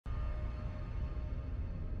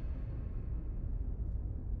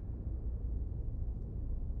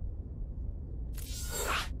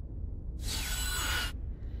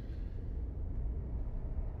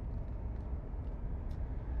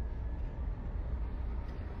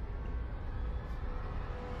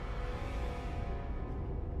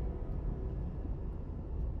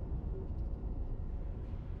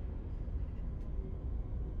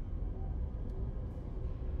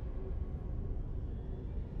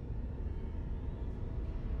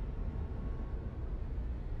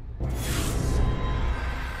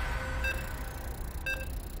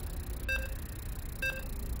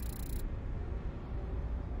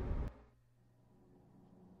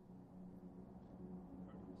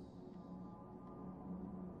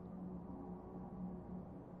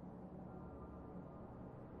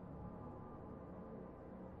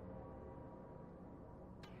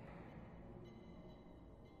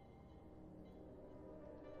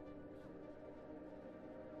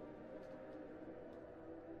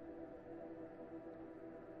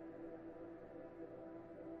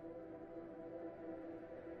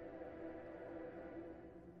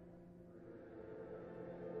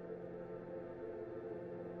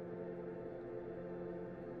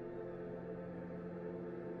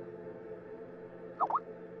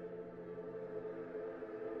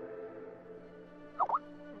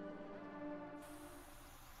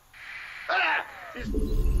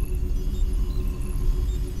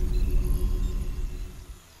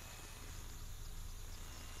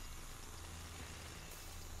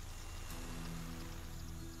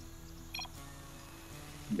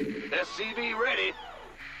SCV ready.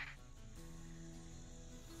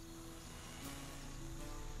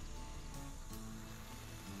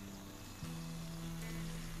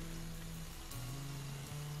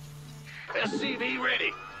 SCV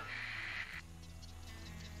ready.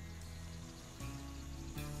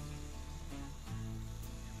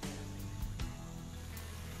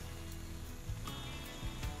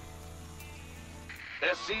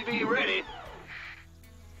 SCV ready.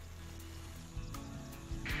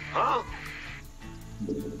 Huh?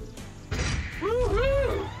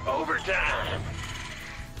 Woohoo! Overtime!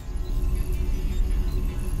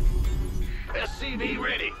 SCV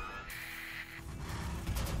ready.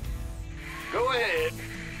 Go ahead.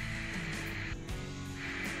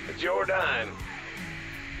 It's your dime.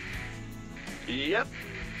 Yep.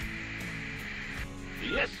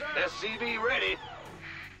 Yes, sir. SCV ready.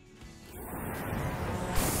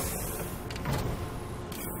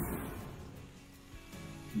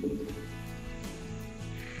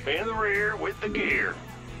 In the rear with the gear.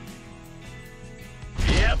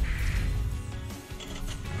 Yep.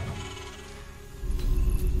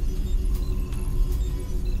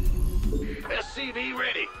 SCV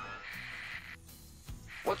ready.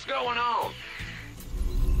 What's going on?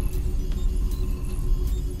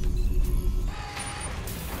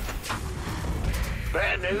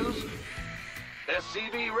 Bad news.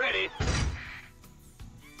 SCV ready.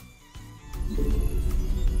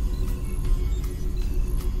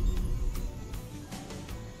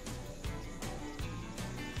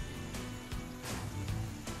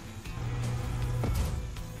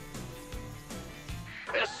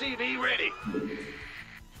 SCV ready.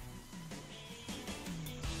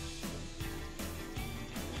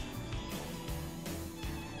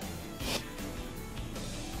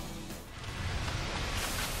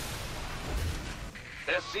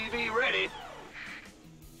 SCV ready.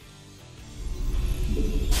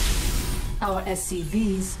 Our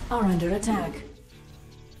SCVs are under attack.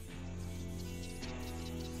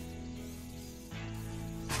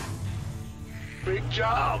 Big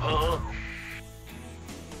job, huh?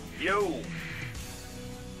 Yo.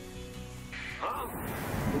 Huh?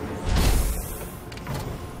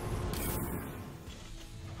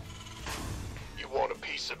 You want a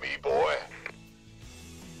piece of me, boy?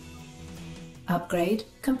 Upgrade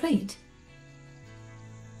complete.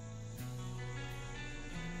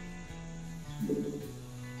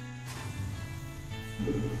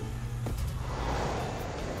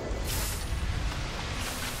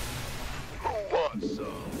 Who wants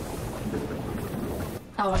some?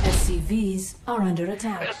 Our SCVs are under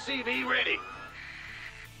attack. SCV ready.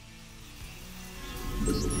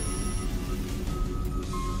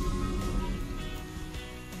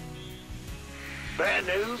 Bad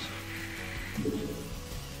news.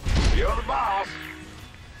 You're the boss.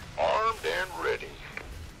 Armed and ready.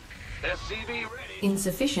 SCV ready.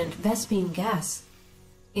 Insufficient Vespene gas.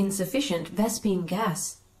 Insufficient Vespene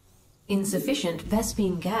gas. Insufficient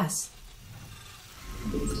Vespene gas.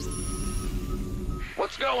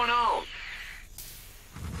 What's going on?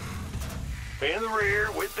 In the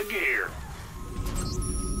rear with the gear.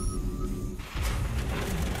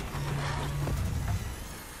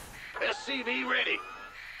 SCV ready.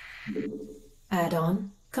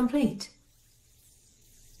 Add-on complete.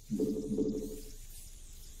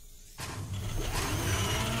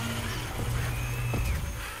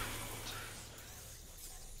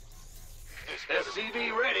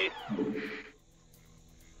 SCV ready.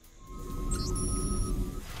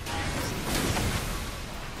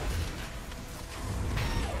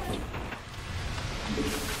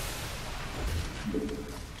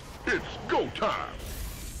 It's go time!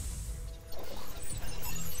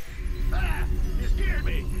 Ah! You scared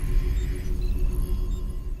me!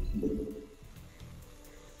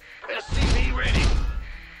 SCV ready!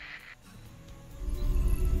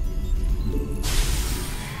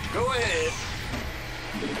 Go ahead!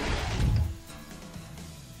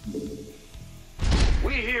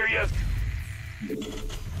 We hear you!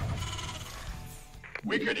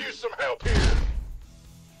 We could use some help here!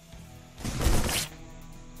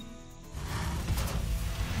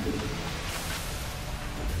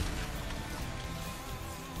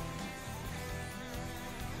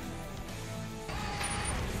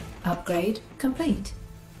 Upgrade complete.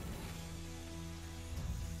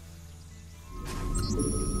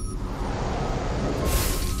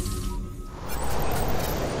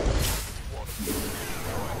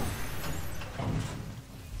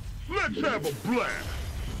 Let's have a blast!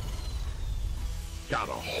 Got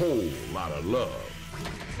a whole lot of love.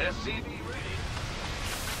 SCV ready.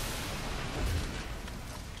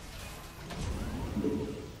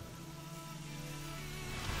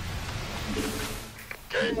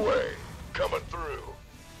 Gangway coming through.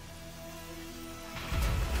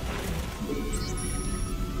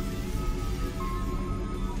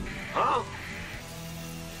 Huh?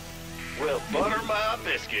 Well, butter my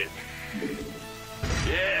biscuit.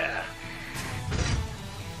 Yeah.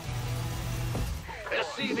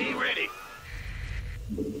 SCV ready.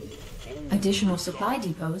 Additional supply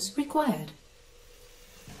depots required.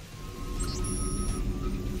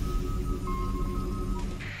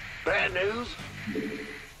 Bad news?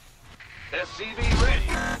 SCV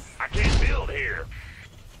ready. I can't build here.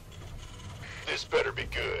 This better be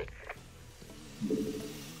good.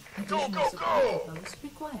 Additional Go, go, supply go! depots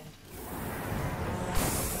required.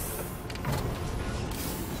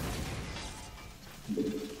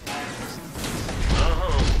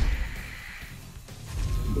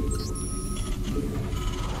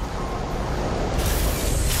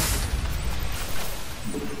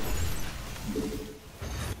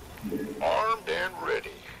 Armed and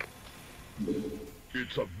ready.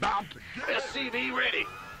 It's about to get... SCV ready.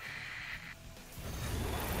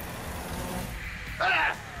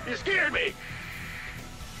 Ah! You scared me!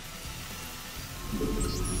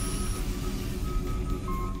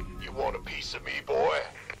 You want a piece of me, boy?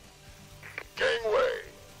 Gangway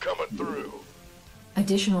coming through.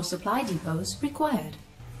 Additional supply depots required.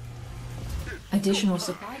 Additional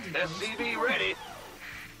supply depots. SCV ready.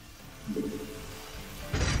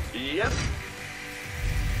 Yep.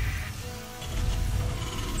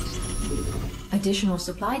 Additional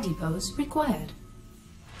supply depots required.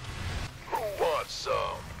 Who wants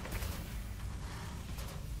some?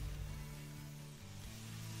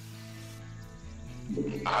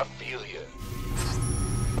 I feel you.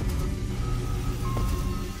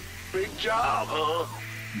 Big job, huh?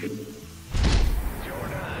 Your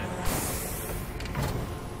time.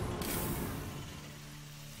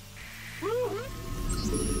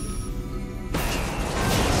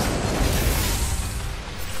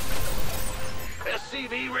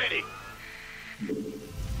 SCV ready.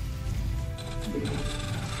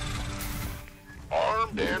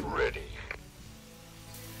 Armed and ready.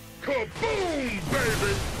 Kaboom,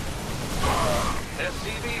 baby!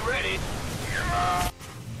 SCV ready.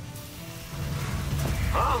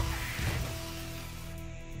 Huh?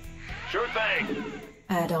 Sure thing.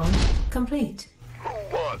 Add-on complete. Who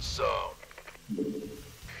wants some?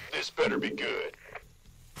 This better be good.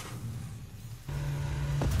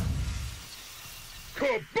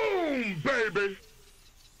 Kaboom, baby!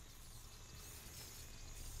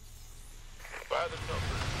 By the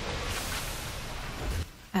numbers.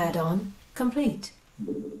 Add-on complete.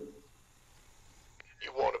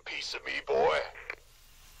 You want a piece of me, boy?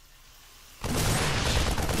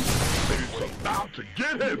 It's about to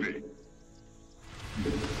get heavy.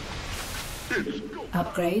 It's go.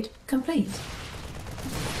 Upgrade complete.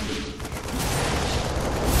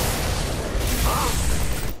 Huh?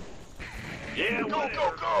 Yeah, go,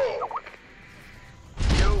 go, go!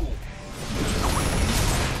 Yo!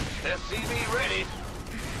 SCV ready.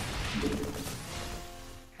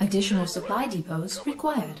 Additional supply depots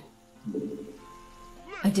required.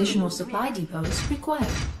 Additional supply depots required.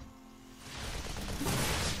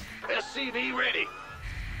 SCV ready.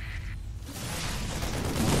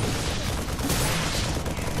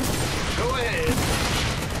 Go ahead.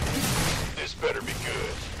 This better be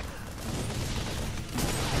good.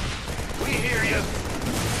 We hear you.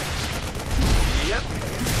 Yep.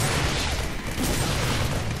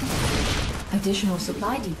 Additional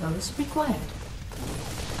supply depots required.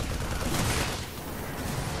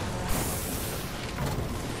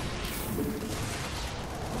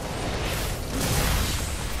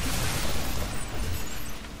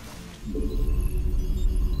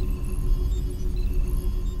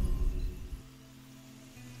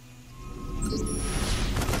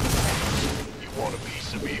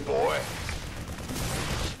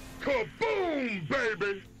 Kaboom,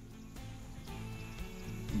 baby!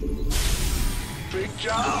 Big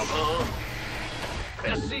job, huh?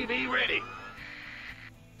 SCV ready.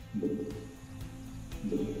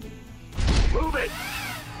 Move it!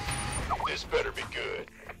 This better be good.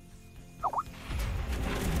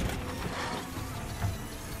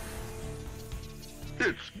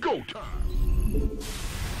 It's go time!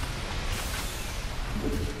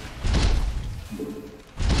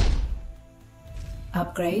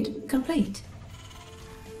 Upgrade complete.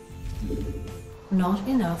 Not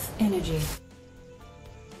enough energy.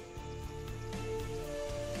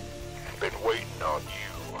 Been waiting on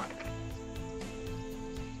you.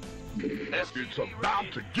 It's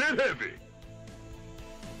about to get heavy.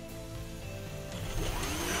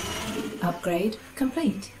 Upgrade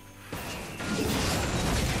complete.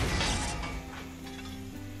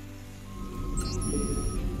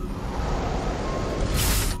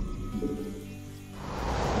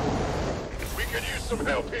 We could use some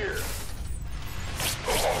help here.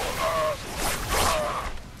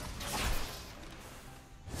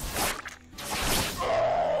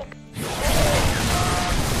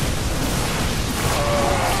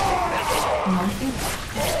 Not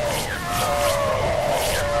in.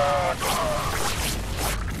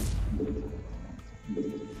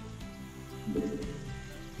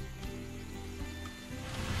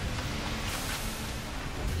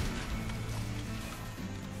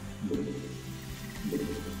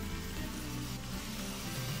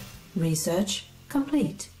 Research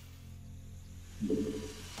complete.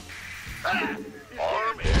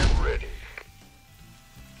 Armed and ready.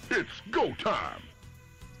 It's go time.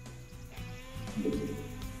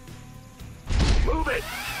 Move it.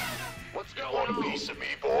 What's going on? Want a piece of me,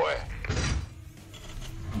 boy?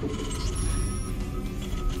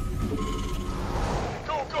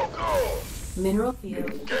 Go, go, go! Mineral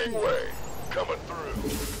field. Gangway, coming through.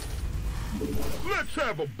 Let's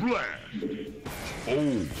have a blast.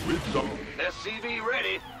 Oh, it's on. SCV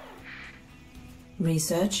ready.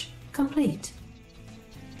 Research complete.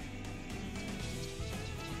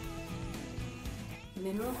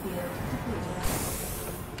 Mineral field depleted.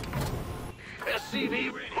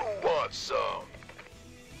 SCV ready. Who wants some?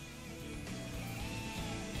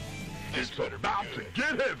 This better about to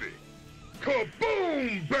get heavy.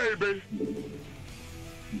 Kaboom, baby!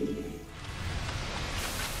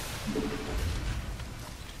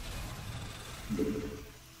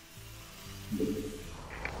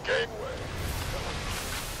 Gangway.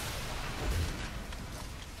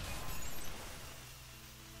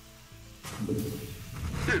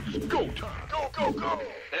 It's go time. Go, go, go.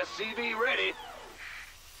 SCV ready.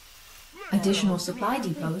 Additional supply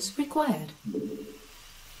depots required.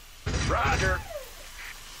 Roger.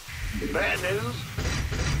 Bad news.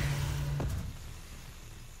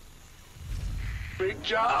 Big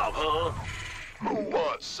job, huh? Who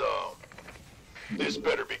wants some? This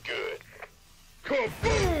better be good.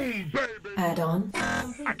 Kaboom, baby! Add-on.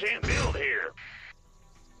 I can't build here.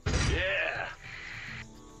 Yeah.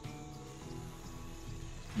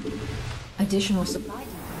 Additional supply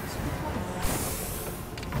depots required.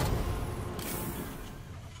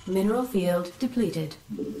 Mineral field depleted.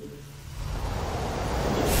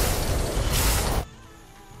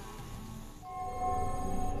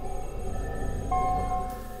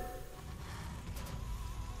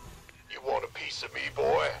 You want a piece of me,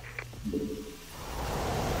 boy?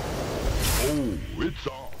 Oh, it's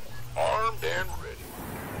on. Armed and ready.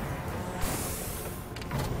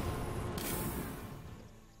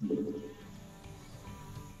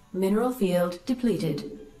 Mineral field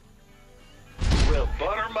depleted. Well,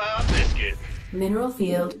 butter my biscuit. Mineral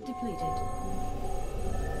field depleted.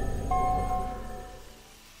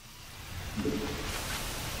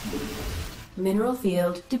 Mineral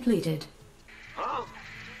field depleted. Huh?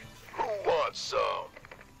 Who wants some?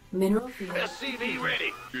 Mineral field. SCV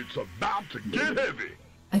ready. It's about to get heavy.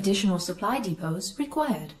 Additional supply depots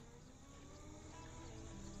required.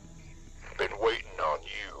 Been waiting on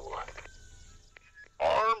you.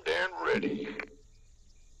 Armed and ready.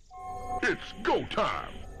 It's go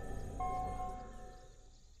time.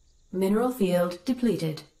 Mineral field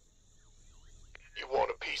depleted. You want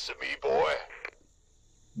a piece of me, boy?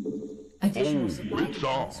 Additional Oh, supply it's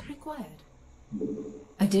depots on. required.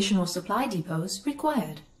 Additional supply depots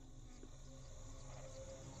required.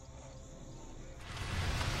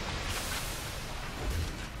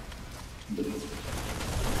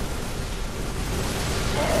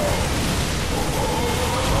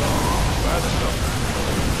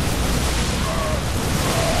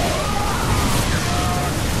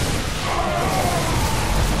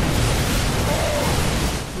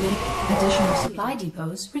 Additional supply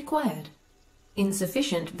depots required.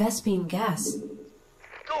 Insufficient Vespene gas.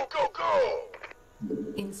 Go, go, go!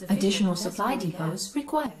 Insufficient Additional supply Vespene depots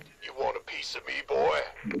required. You want a piece of me, boy?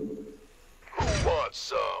 Who wants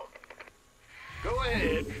some? Go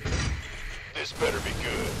ahead. This better be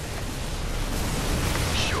good.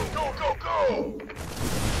 Sure. Go, go, go!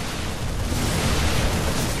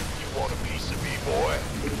 You want a piece of me, boy?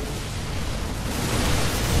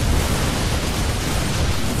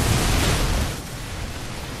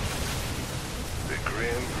 The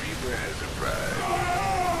Grim Reaper has arrived.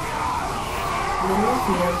 Mineral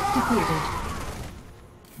field depleted.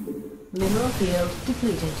 Mineral field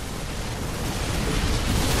depleted.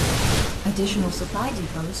 Additional supply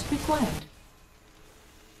depots required.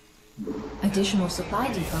 Additional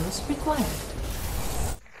supply depots required.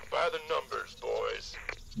 By the numbers, boys.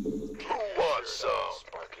 Who wants some?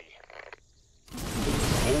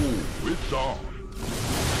 Oh, it's on.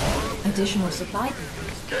 Additional supply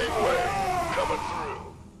depots. Gateway, coming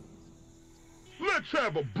through. Let's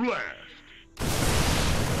have a blast.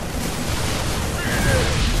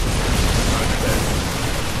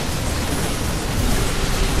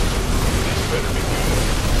 This better be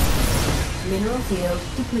good. Mineral field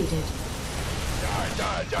depleted. Die,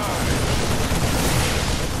 die, die.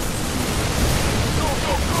 Go,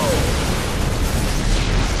 go, go.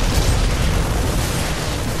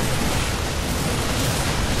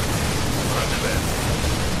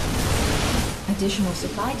 Additional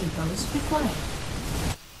supply depots required.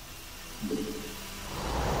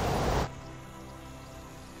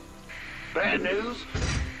 Bad news?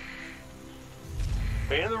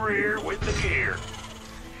 In the rear with the gear.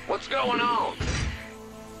 What's going on?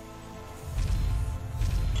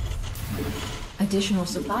 Additional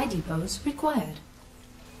supply depots required.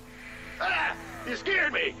 Ah! You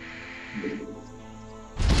scared me!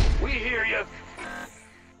 We hear you.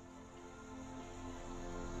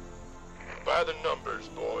 By the numbers,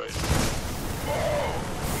 boys.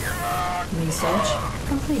 Research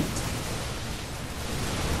complete.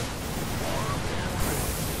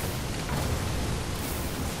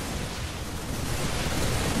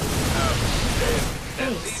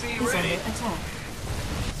 Base is under attack.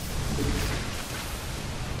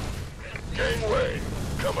 Gangway,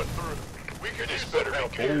 coming through. We could just better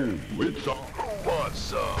be good. Oh, it's on. Who wants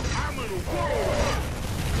some? I'm in a war.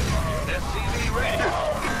 SCV ready.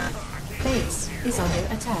 Base is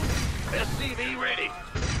under attack. SCV ready.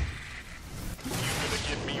 You gonna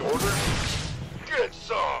give me orders? Get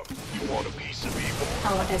some. You want a piece of evil?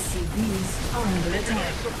 Our SCVs are under You attack.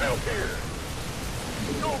 need some help here.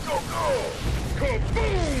 Go, go, go. Come